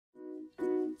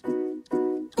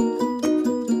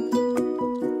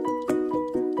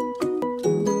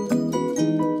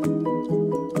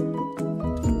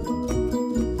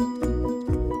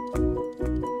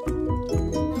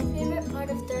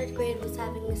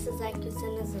Mrs.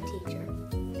 Ankerson as a teacher.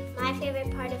 My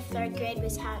favorite part of third grade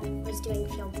was doing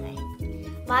field day.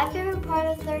 My favorite part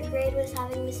of third grade was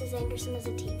having Mrs. Ankerson as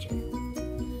a teacher.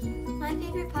 My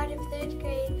favorite part of third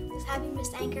grade was having Miss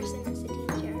Ankerson as a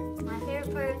teacher. My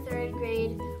favorite part of third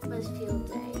grade was field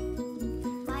day.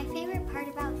 My favorite part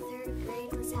about third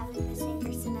grade was having Miss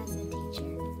Ankerson as a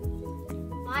teacher.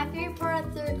 My favorite part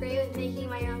of third grade was making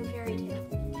my own fairy tale.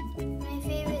 My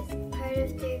favorite part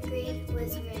of third grade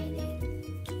was writing.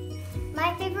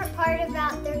 My favorite part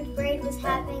about third grade was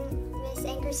having Miss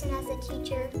Ankerson as a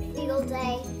teacher, field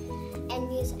day, and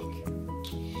music.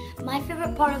 My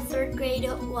favorite part of third grade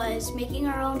was making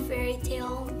our own fairy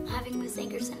tale, having Miss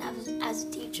Ankerson as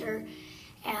a teacher,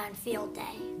 and field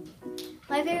day.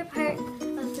 My favorite part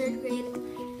of third grade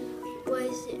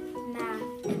was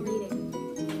math and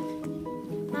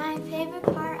reading. My favorite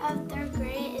part of third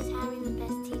grade is having the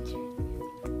best teacher.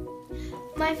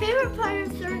 My favorite part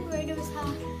of third grade was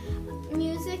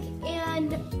music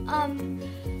and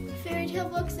fairy tale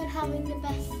books and having the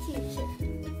best teacher.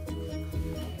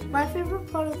 My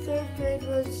favorite part of third grade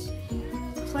was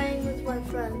playing with my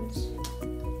friends.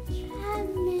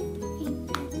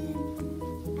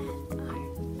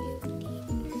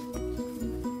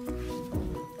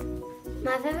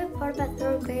 My favorite part about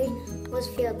third grade was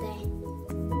field day.